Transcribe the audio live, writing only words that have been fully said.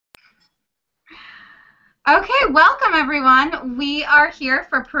Okay, welcome everyone. We are here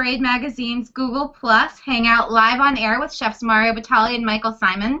for Parade Magazine's Google Plus Hangout live on air with chefs Mario Batali and Michael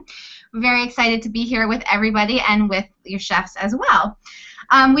Symon. We're very excited to be here with everybody and with your chefs as well.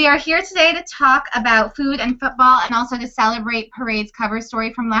 We are here today to talk about food and football and also to celebrate Parade's cover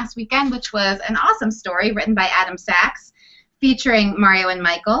story from last weekend, which was an awesome story written by Adam Sachs featuring Mario and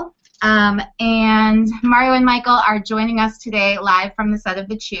Michael. And Mario and Michael are joining us today live from the set of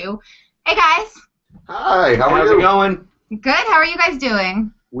The Chew. Hey guys. Hi, How's it going? Good. How are you guys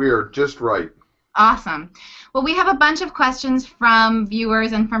doing? We're just right. Awesome. Well, we have a bunch of questions from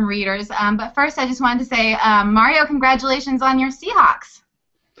viewers and from readers. But first, I just wanted to say, Mario, congratulations on your Seahawks.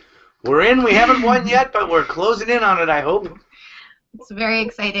 We're in. We haven't won yet, but we're closing in on it, I hope. It's very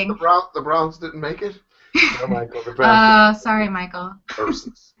exciting. The Browns didn't make it? No, Michael. The Browns Oh, sorry, Michael.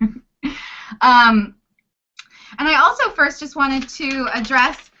 Versus. And I also first just wanted to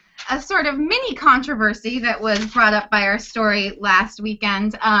address a sort of mini controversy that was brought up by our story last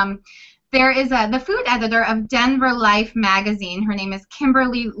weekend. There is the food editor of Denver Life magazine. Her name is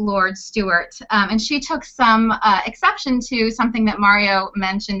Kimberly Lord Stewart, and she took some exception to something that Mario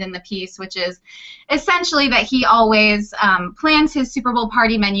mentioned in the piece, which is essentially that he always plans his Super Bowl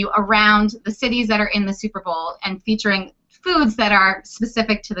party menu around the cities that are in the Super Bowl and featuring foods that are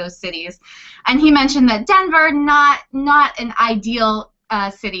specific to those cities. And he mentioned that Denver, not an ideal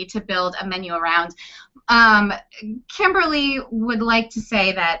city to build a menu around. Kimberly would like to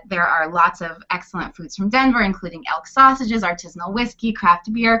say that there are lots of excellent foods from Denver, including elk sausages, artisanal whiskey,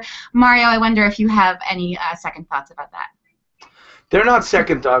 craft beer. Mario, I wonder if you have any second thoughts about that. They're not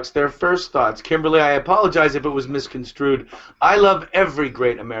second thoughts, they're first thoughts. Kimberly, I apologize if it was misconstrued. I love every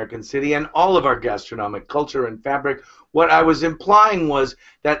great American city and all of our gastronomic culture and fabric. What I was implying was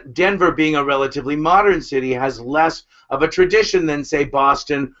that Denver, being a relatively modern city, has less of a tradition than, say,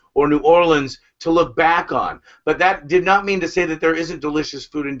 Boston or New Orleans to look back on. But that did not mean to say that there isn't delicious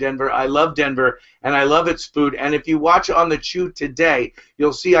food in Denver. I love Denver, and I love its food. And if you watch on The Chew today,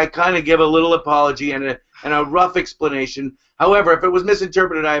 you'll see I kind of give a little apology and a rough explanation. However, if it was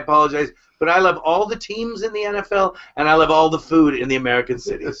misinterpreted, I apologize. But I love all the teams in the NFL, and I love all the food in the American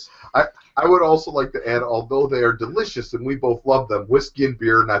cities. I would also like to add, although they are delicious and we both love them, whiskey and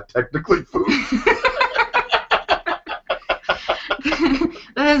beer are not technically food.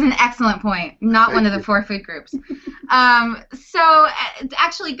 That is an excellent point. Not one of the four food groups. So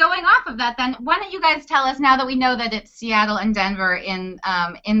actually, going off of that, then, why don't you guys tell us, now that we know that it's Seattle and Denver in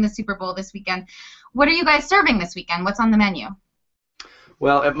the Super Bowl this weekend, what are you guys serving this weekend? What's on the menu?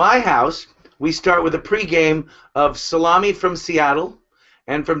 Well, at my house, we start with a pregame of salami from Seattle,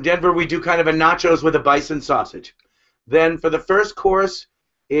 and from Denver we do kind of a nachos with a bison sausage. Then for the first course,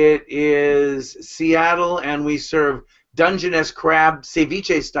 it is Seattle, and we serve Dungeness crab,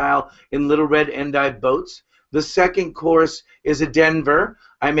 ceviche style, in little red endive boats. The second course is a Denver.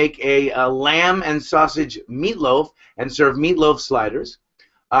 I make a lamb and sausage meatloaf and serve meatloaf sliders.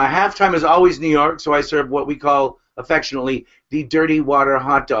 Halftime is always New York, so I serve what we call affectionately the dirty water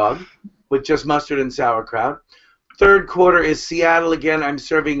hot dog with just mustard and sauerkraut. Third quarter is Seattle again. I'm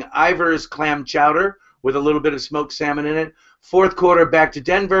serving Ivor's clam chowder with a little bit of smoked salmon in it. Fourth quarter, back to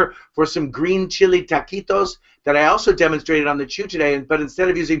Denver for some green chili taquitos that I also demonstrated on The Chew today, but instead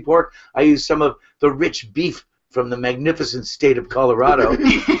of using pork, I use some of the rich beef from the magnificent state of Colorado.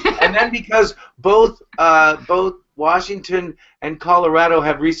 And then because both Washington and Colorado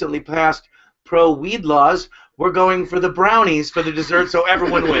have recently passed pro-weed laws, we're going for the brownies for the dessert so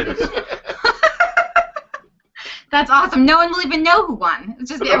everyone wins. That's awesome. No one will even know who won. It's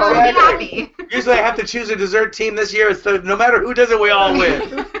just everyone will be happy. Usually I have to choose a dessert team. This year, no matter who does it, we all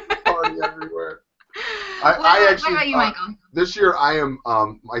win. Party everywhere. I actually, what about you, Michael? This year, I am.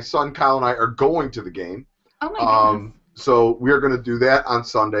 My son Kyle and I are going to the game. Oh my goodness. So we are going to do that on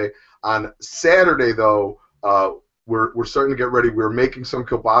Sunday. On Saturday, though, we're starting to get ready. We're making some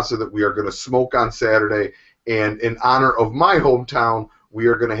kielbasa that we are going to smoke on Saturday, and in honor of my hometown, we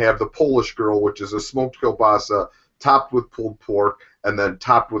are going to have the Polish Girl, which is a smoked kielbasa topped with pulled pork and then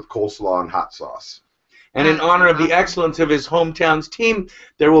topped with coleslaw and hot sauce. And in honor of the excellence of his hometown's team,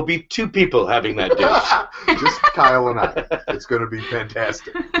 there will be two people having that dish. Just Kyle and I. It's going to be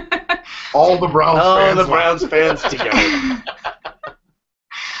fantastic. All the Browns fans. All the Browns fans together.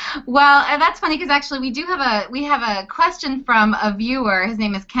 Well, that's funny because actually we have a question from a viewer. His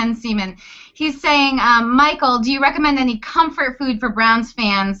name is Ken Symon. He's saying, Michael, do you recommend any comfort food for Browns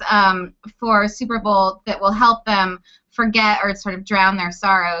fans for Super Bowl that will help them forget or sort of drown their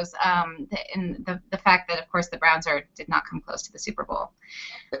sorrows in the fact that, of course, the Browns did not come close to the Super Bowl?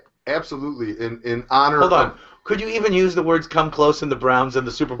 Absolutely. In honor Hold on. Could you even use the words "come close" in the Browns and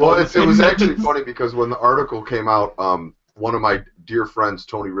the Super Bowl? Well, it was actually funny because when the article came out, one of my dear friends,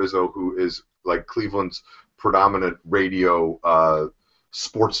 Tony Rizzo, who is like Cleveland's predominant radio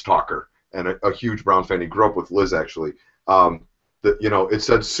sports talker and a huge Brown fan. He grew up with Liz, actually. It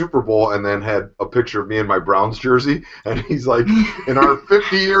said Super Bowl and then had a picture of me in my Browns jersey, and he's like, in our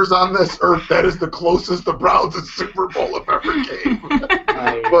 50 years on this earth, that is the closest the Browns and Super Bowl have ever came.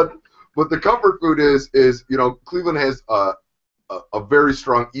 But the comfort food is Cleveland has a very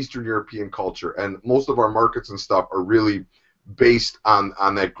strong Eastern European culture, and most of our markets and stuff are really based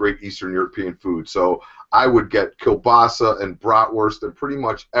on that great Eastern European food. So I would get kielbasa and bratwurst and pretty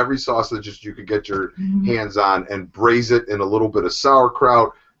much every sausage that you could get your hands on and braise it in a little bit of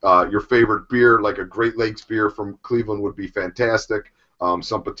sauerkraut. Your favorite beer, like a Great Lakes beer from Cleveland, would be fantastic.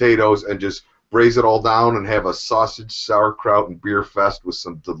 Some potatoes, and just braise it all down and have a sausage, sauerkraut, and beer fest with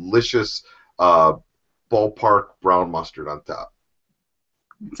some delicious ballpark brown mustard on top.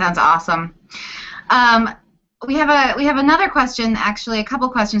 Sounds awesome. We have another question, actually, a couple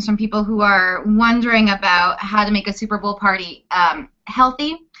questions from people who are wondering about how to make a Super Bowl party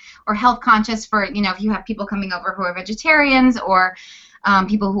healthy or health conscious for, if you have people coming over who are vegetarians or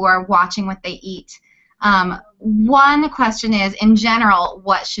people who are watching what they eat. One question is, in general,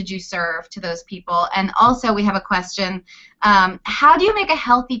 what should you serve to those people? And also we have a question, how do you make a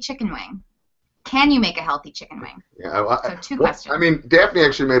healthy chicken wing? Can you make a healthy chicken wing? Yeah, so two questions. I mean, Daphne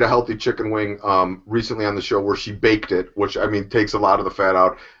actually made a healthy chicken wing recently on the show where she baked it, which, I mean, takes a lot of the fat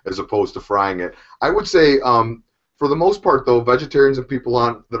out as opposed to frying it. I would say, for the most part, though, vegetarians and people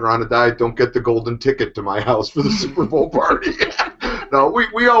that are on a diet don't get the golden ticket to my house for the Super Bowl party. No,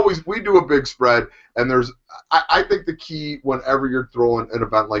 we do a big spread, and I think the key whenever you're throwing an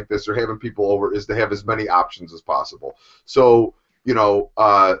event like this or having people over is to have as many options as possible. So,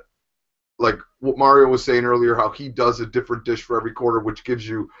 like what Mario was saying earlier, how he does a different dish for every quarter, which gives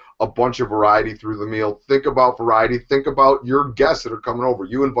you a bunch of variety through the meal. Think about variety. Think about your guests that are coming over.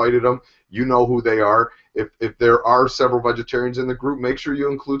 You invited them. You know who they are. If there are several vegetarians in the group, make sure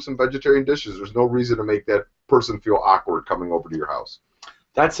you include some vegetarian dishes. There's no reason to make that person feel awkward coming over to your house.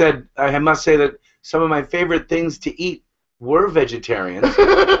 That said, I must say that some of my favorite things to eat were vegetarians.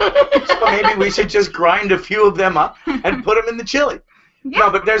 So maybe we should just grind a few of them up and put them in the chili. Yeah.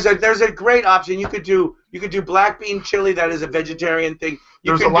 No, but there's a great option. You could do black bean chili. That is a vegetarian thing.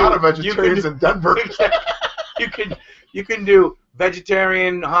 There's a lot of vegetarians in Denver. You can do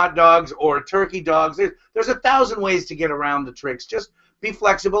vegetarian hot dogs or turkey dogs. There's 1,000 ways to get around the tricks. Just be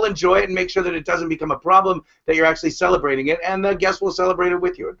flexible, enjoy it, and make sure that it doesn't become a problem, that you're actually celebrating it, and the guests will celebrate it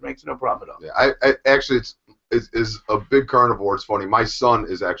with you. It makes no problem at all. Yeah, I actually, is a big carnivore. It's funny. My son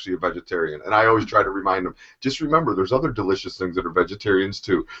is actually a vegetarian, and I always try to remind him, just remember, there's other delicious things that are vegetarians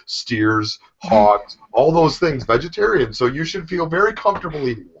too. Steers, hogs, all those things, vegetarian. So you should feel very comfortable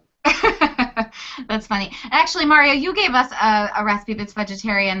eating them. That's funny. Actually, Mario, you gave us a recipe that's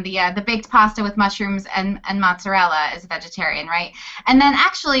vegetarian. The baked pasta with mushrooms and mozzarella is vegetarian, right? And then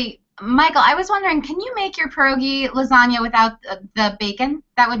actually, Michael, I was wondering, can you make your pierogi lasagna without the bacon?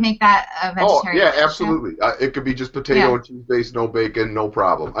 That would make that a vegetarian dish. Absolutely. Yeah? It could be just potato and cheese based, no bacon, no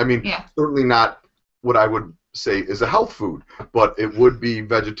problem. I mean, certainly not what I would say is a health food, but it would be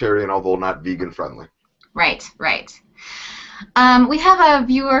vegetarian, although not vegan friendly. Right, right. We have a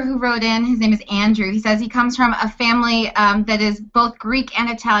viewer who wrote in. His name is Andrew. He says he comes from a family that is both Greek and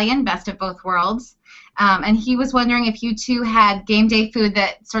Italian, best of both worlds. And he was wondering if you two had game day food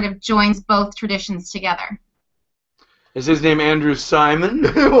that sort of joins both traditions together. Is his name Andrew Symon?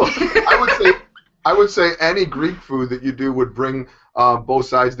 Well, I would say any Greek food that you do would bring both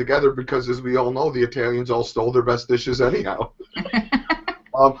sides together, because, as we all know, the Italians all stole their best dishes anyhow.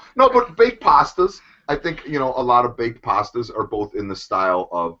 No, but baked pastas. I think, a lot of baked pastas are both in the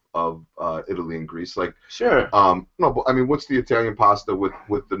style of Italy and Greece. Like, sure. No, but I mean, what's the Italian pasta with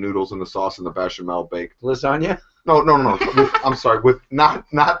the noodles and the sauce and the bechamel baked? Lasagna? No. I'm sorry, with not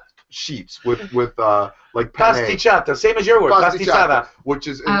sheets, with like penne. Pasticciata, same as your word, pasticciata, which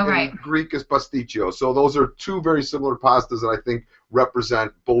is in Greek is pasticcio. So those are two very similar pastas that I think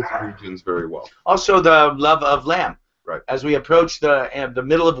represent both regions very well. Also, the love of lamb. Right. As we approach the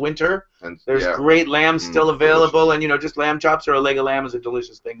middle of winter, and there's great lamb still available, delicious. And just lamb chops or a leg of lamb is a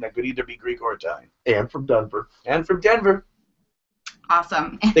delicious thing that could either be Greek or Italian. And from Denver.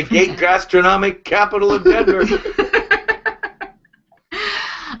 Awesome. The gate gastronomic capital of Denver. And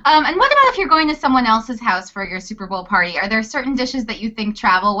what about if you're going to someone else's house for your Super Bowl party? Are there certain dishes that you think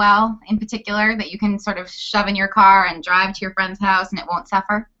travel well, in particular, that you can sort of shove in your car and drive to your friend's house and it won't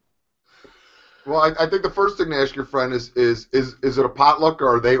suffer? Well, I think the first thing to ask your friend is it a potluck,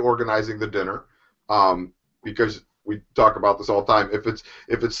 or are they organizing the dinner? because we talk about this all the time.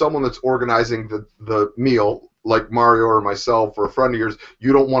 If it's someone that's organizing the meal, like Mario or myself or a friend of yours,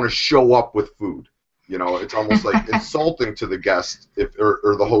 you don't want to show up with food. You know, it's almost like insulting to the guest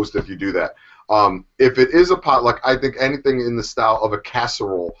or the host if you do that. If it is a potluck, I think anything in the style of a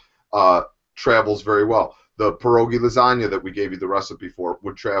casserole travels very well. The pierogi lasagna that we gave you the recipe for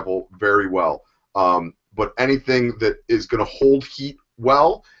would travel very well. But anything that is going to hold heat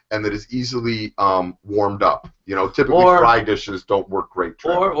well and that is easily warmed up. You know, typically fried dishes don't work great.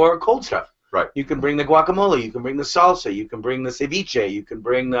 Or cold stuff. Right. You can bring the guacamole, you can bring the salsa, you can bring the ceviche, you can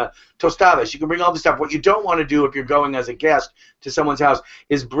bring the tostadas, you can bring all this stuff. What you don't want to do if you're going as a guest to someone's house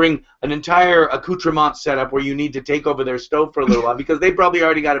is bring an entire accoutrement setup where you need to take over their stove for a little while because they probably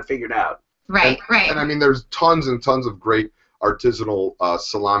already got it figured out. Right, right. And I mean, there's tons and tons of great artisanal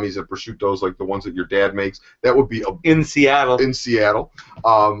salamis and prosciuttos like the ones that your dad makes. That would be in Seattle. That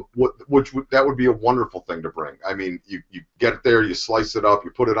would be a wonderful thing to bring. I mean, you get it there, you slice it up,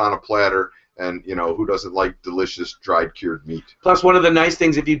 you put it on a platter. And, you know, who doesn't like delicious dried cured meat? Plus, one of the nice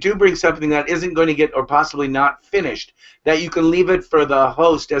things, if you do bring something that isn't going to get or possibly not finished, that you can leave it for the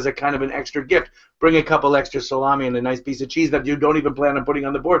host as a kind of an extra gift. Bring a couple extra salami and a nice piece of cheese that you don't even plan on putting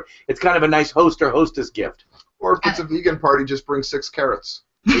on the board. It's kind of a nice host or hostess gift. Or if it's a vegan party, just bring 6 carrots.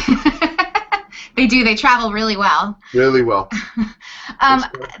 They do. They travel really well. Really well.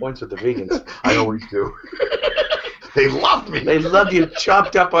 Points with the vegans. I always do. They love me. They love you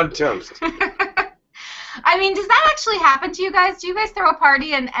chopped up on toast. I mean, does that actually happen to you guys? Do you guys throw a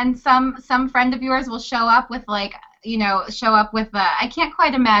party and some friend of yours will show up with I can't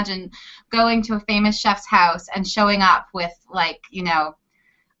quite imagine going to a famous chef's house and showing up with a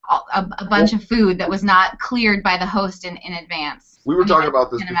bunch of food that was not cleared by the host in advance. We were talking about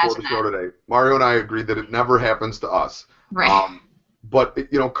this before the show today. Mario and I agreed that it never happens to us. Right. But,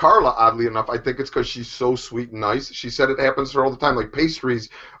 you know, Carla, oddly enough, I think it's because she's so sweet and nice. She said it happens to her all the time. Like, pastries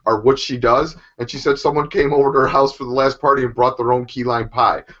are what she does. And she said someone came over to her house for the last party and brought their own key lime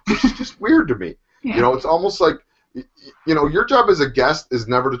pie, which is just weird to me. Yeah. You know, it's almost like, you know, your job as a guest is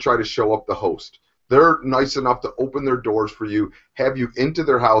never to try to show up the host. They're nice enough to open their doors for you, have you into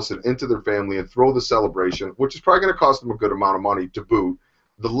their house and into their family and throw the celebration, which is probably going to cost them a good amount of money to boot.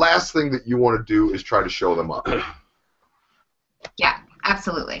 The last thing that you want to do is try to show them up. Yeah,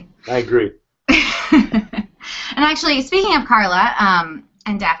 absolutely. I agree. And actually, speaking of Carla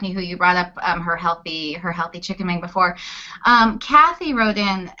and Daphne, who you brought up her healthy chicken wing before, Kathy wrote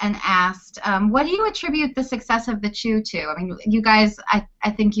in and asked, what do you attribute the success of the Chew to? I mean, you guys,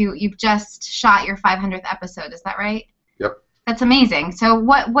 I think you've just shot your 500th episode. Is that right? Yep. That's amazing. So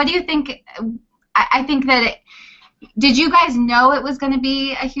what do you think? I think that did you guys know it was going to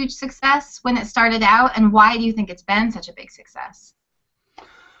be a huge success when it started out, and why do you think it's been such a big success?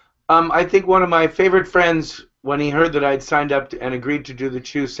 I think one of my favorite friends, when he heard that I'd signed up and agreed to do the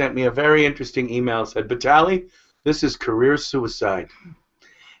Chew, sent me a very interesting email. Said, Batali, this is career suicide.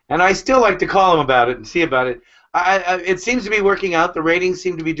 And I still like to call him about it and see about it. It seems to be working out. The ratings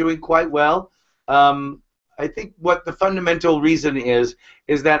seem to be doing quite well. I think what the fundamental reason is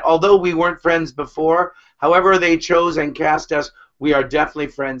that although we weren't friends before, however they chose and cast us, we are definitely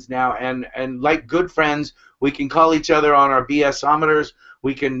friends now. And like good friends, we can call each other on our BS-ometers.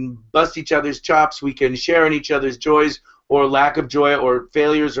 We can bust each other's chops. We can share in each other's joys or lack of joy or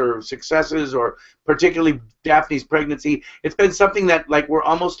failures or successes or particularly Daphne's pregnancy. It's been something that we're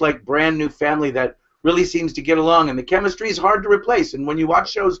almost like brand new family that really seems to get along. And the chemistry is hard to replace. And when you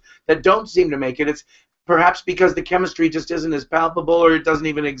watch shows that don't seem to make it, it's perhaps because the chemistry just isn't as palpable or it doesn't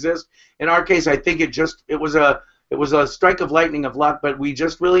even exist. In our case, I think it was a strike of lightning of luck, but we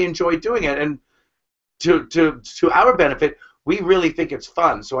just really enjoyed doing it. And to our benefit, we really think it's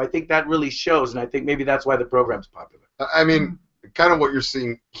fun. So I think that really shows, and I think maybe that's why the program's popular. I mean, kind of what you're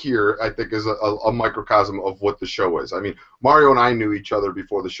seeing here, I think, is a microcosm of what the show is. I mean, Mario and I knew each other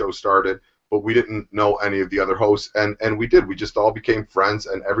before the show started, but we didn't know any of the other hosts, and we did. We just all became friends,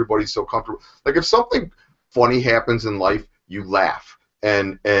 and everybody's so comfortable. Like, if something funny happens in life, you laugh,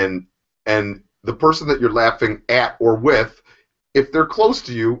 and the person that you're laughing at or with, if they're close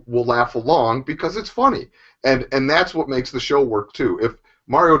to you, will laugh along because it's funny. And that's what makes the show work, too. If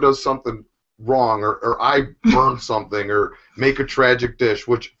Mario does something wrong or I burn something or make a tragic dish,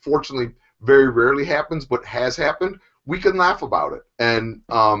 which fortunately very rarely happens but has happened, we can laugh about it. And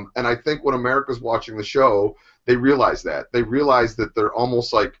I think when America's watching the show, they realize that. They realize that they're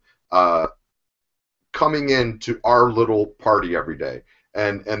almost like coming into our little party every day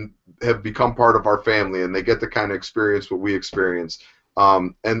and have become part of our family, and they get to kind of experience what we experience.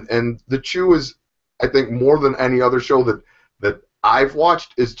 And the Chew is, I think, more than any other show that I've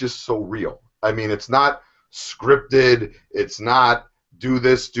watched, is just so real. I mean, it's not scripted. It's not do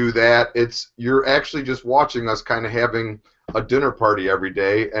this, do that. You're actually just watching us kind of having a dinner party every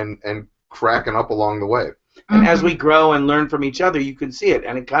day and cracking up along the way. And as we grow and learn from each other, you can see it,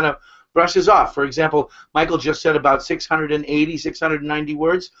 and it kind of brushes off. For example, Michael just said about 680, 690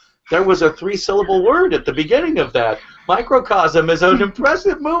 words. There was a 3-syllable word at the beginning of that. Microcosm is an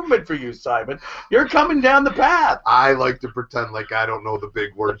impressive movement for you, Simon. You're coming down the path. I like to pretend like I don't know the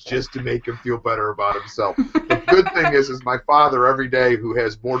big words just to make him feel better about himself. The good thing is my father every day, who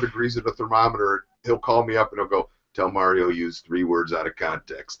has more degrees than a thermometer, he'll call me up and he'll go, tell Mario used 3 words out of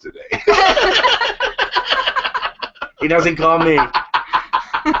context today. He doesn't call me.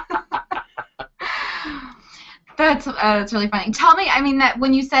 That's really funny. Tell me, I mean, that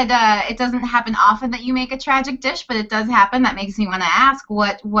when you said it doesn't happen often that you make a tragic dish, but it does happen, that makes me want to ask,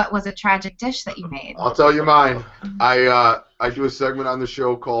 what was a tragic dish that you made? I'll tell you mine. I do a segment on the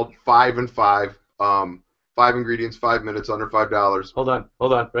show called 5 and 5. 5 ingredients, 5 minutes, under $5. Hold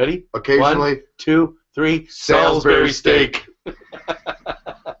on. Ready? Occasionally. 1, 2, 3. Salisbury steak.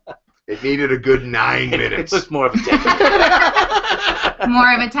 It needed a good 9 minutes. It was more of a 10.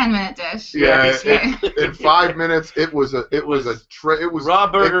 More of a 10-minute dish. Yeah, in 5 minutes, it was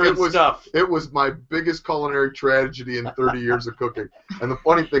raw burger and stuff. It was my biggest culinary tragedy in 30 years of cooking. And the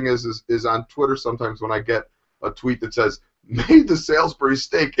funny thing is on Twitter sometimes when I get a tweet that says, made the Salisbury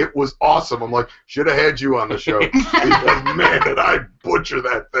steak, it was awesome. I'm like, should have had you on the show. Because, man, did I butcher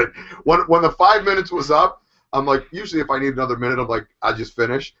that thing. When the 5 minutes was up, I'm like, usually if I need another minute, I'm like, I just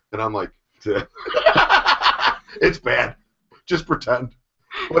finish. And I'm like, it's bad. Just pretend.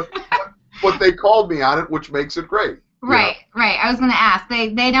 But they called me on it, which makes it great. Right. I was going to ask.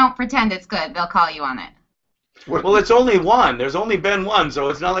 They don't pretend it's good. They'll call you on it. Well, it's only one. There's only been one, so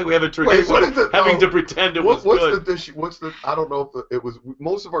it's not like we have a tradition of having to pretend it was good. I don't know if it was.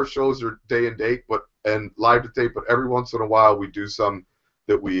 Most of our shows are day and date, and live to tape. But every once in a while, we do some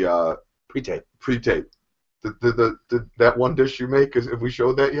that we pre-tape. That one dish you make, have we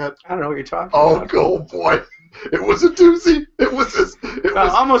showed that yet? I don't know what you're talking about. Oh, boy. It was a doozy.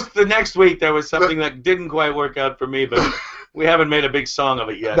 Almost the next week there was something that didn't quite work out for me, but we haven't made a big song of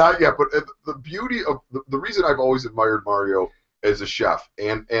it yet. Not yet, but the beauty of the reason I've always admired Mario as a chef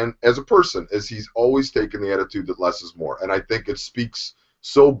and as a person is he's always taken the attitude that less is more. And I think it speaks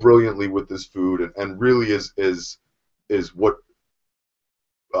so brilliantly with this food and really is what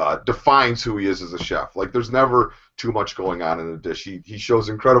defines who he is as a chef. Like, there's never too much going on in a dish. He shows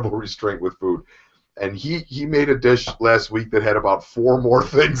incredible restraint with food. And he made a dish last week that had about 4 more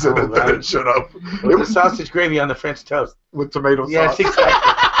things in it than it should have. It was sausage gravy on the French toast. With tomato sauce. Yes, exactly.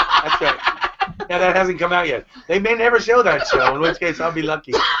 That's right. Yeah, that hasn't come out yet. They may never show that show, in which case I'll be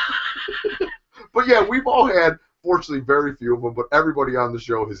lucky. But yeah, we've all had, fortunately, very few of them, but everybody on the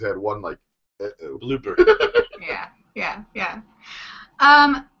show has had one, like, blooper. Yeah.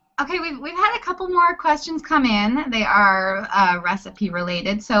 Okay, we've had a couple more questions come in. They are recipe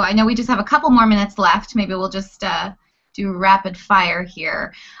related, so I know we just have a couple more minutes left. Maybe we'll just do rapid fire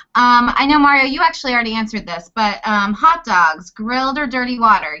here. I know, Mario, you actually already answered this, but hot dogs, grilled or dirty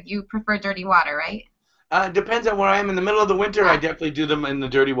water? You prefer dirty water, right? Depends on where I am. In the middle of the winter, I definitely do them in the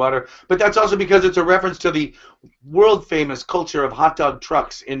dirty water, but that's also because it's a reference to the world-famous culture of hot dog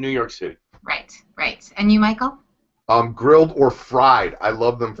trucks in New York City. Right. And you, Michael? Grilled or fried. I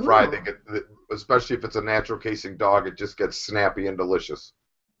love them fried. They get, especially if it's a natural casing dog, it just gets snappy and delicious.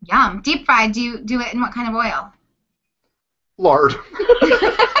 Yum. Deep fried, do you do it in what kind of oil? Lard.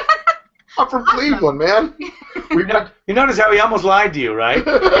 I'm from Cleveland, man. You notice how he almost lied to you, right?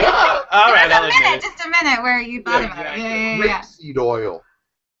 All right, I'll admit it. Just a minute where you thought about it. Yeah. Rapeseed oil.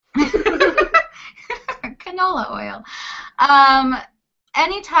 Canola oil.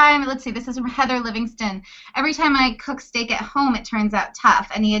 Anytime, let's see, this is from Heather Livingston. Every time I cook steak at home, it turns out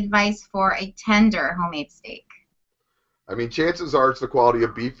tough. Any advice for a tender homemade steak? I mean, chances are it's the quality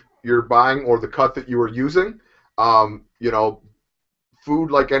of beef you're buying or the cut that you are using.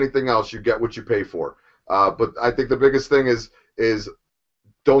 Food, like anything else, you get what you pay for. But I think the biggest thing is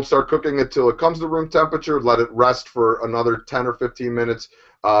don't start cooking until it comes to room temperature. Let it rest for another 10 or 15 minutes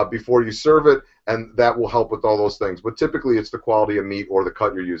before you serve it, and that will help with all those things. But typically it's the quality of meat or the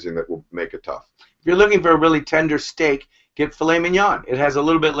cut you're using that will make it tough. If you're looking for a really tender steak, get filet mignon. It has a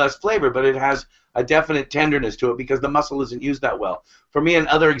little bit less flavor, but it has a definite tenderness to it because the muscle isn't used that well. For me,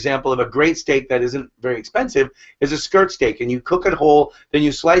 another example of a great steak that isn't very expensive is a skirt steak, and you cook it whole, then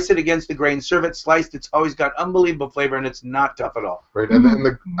you slice it against the grain, serve it sliced. It's always got unbelievable flavor, and it's not tough at all. Right, and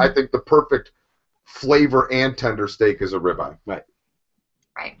then I think the perfect flavor and tender steak is a ribeye. Right.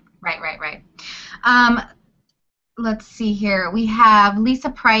 Right. let's see here. We have Lisa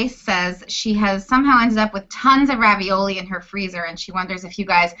Price says she has somehow ended up with tons of ravioli in her freezer, and she wonders if you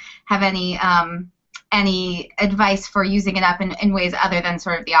guys have any advice for using it up in ways other than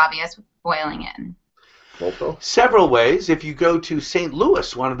sort of the obvious boiling in. Several ways. If you go to St.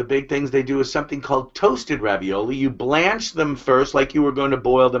 Louis, one of the big things they do is something called toasted ravioli. You blanch them first like you were going to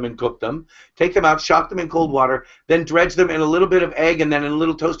boil them and cook them. Take them out, shock them in cold water, then dredge them in a little bit of egg and then in a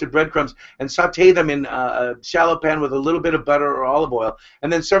little toasted breadcrumbs and saute them in a shallow pan with a little bit of butter or olive oil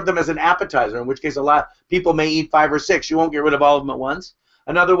and then serve them as an appetizer, in which case a lot of people may eat 5 or 6. You won't get rid of all of them at once.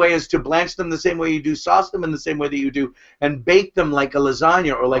 Another way is to blanch them the same way you do, sauce them in the same way that you do, and bake them like a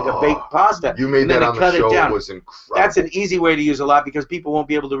lasagna or like a baked pasta. You made that on the show. It was incredible. That's an easy way to use a lot because people won't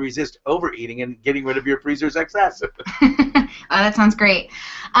be able to resist overeating and getting rid of your freezer's excess. Oh, that sounds great.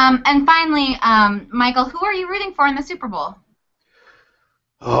 And finally, Michael, who are you rooting for in the Super Bowl?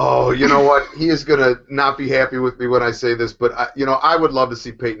 Oh, you know what? He is going to not be happy with me when I say this, but I would love to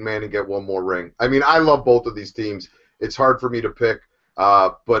see Peyton Manning get one more ring. I mean, I love both of these teams. It's hard for me to pick.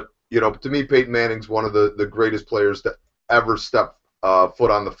 But, to me, Peyton Manning's one of the greatest players to ever step foot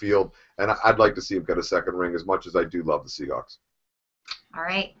on the field, and I'd like to see him get a second ring as much as I do love the Seahawks. All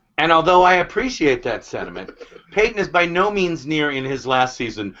right. And although I appreciate that sentiment, Peyton is by no means near in his last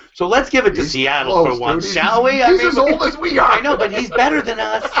season. So let's give it to Seattle for once, shall we? He's as old as we are. I know, but he's better than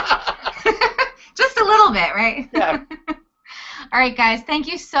us. Just a little bit, right? Yeah. All right, guys. Thank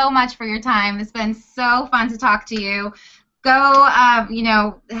you so much for your time. It's been so fun to talk to you. Go, have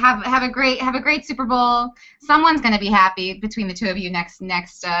a great Super Bowl. Someone's going to be happy between the two of you next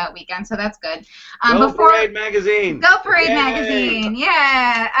weekend, so that's good. Go Parade Magazine. Go Parade Magazine.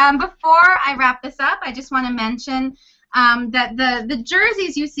 Yeah. Before I wrap this up, I just want to mention that the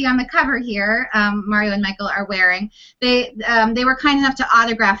jerseys you see on the cover here, Mario and Michael are wearing, they were kind enough to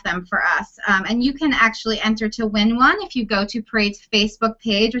autograph them for us, and you can actually enter to win one if you go to Parade's Facebook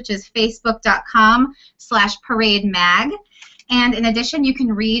page, which is facebook.com/parademag. And in addition, you can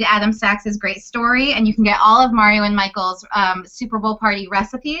read Adam Sachs's great story, and you can get all of Mario and Michael's Super Bowl party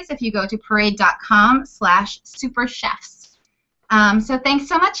recipes if you go to parade.com/superchefs. So thanks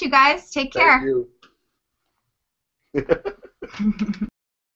so much, you guys. Take care. Thank you.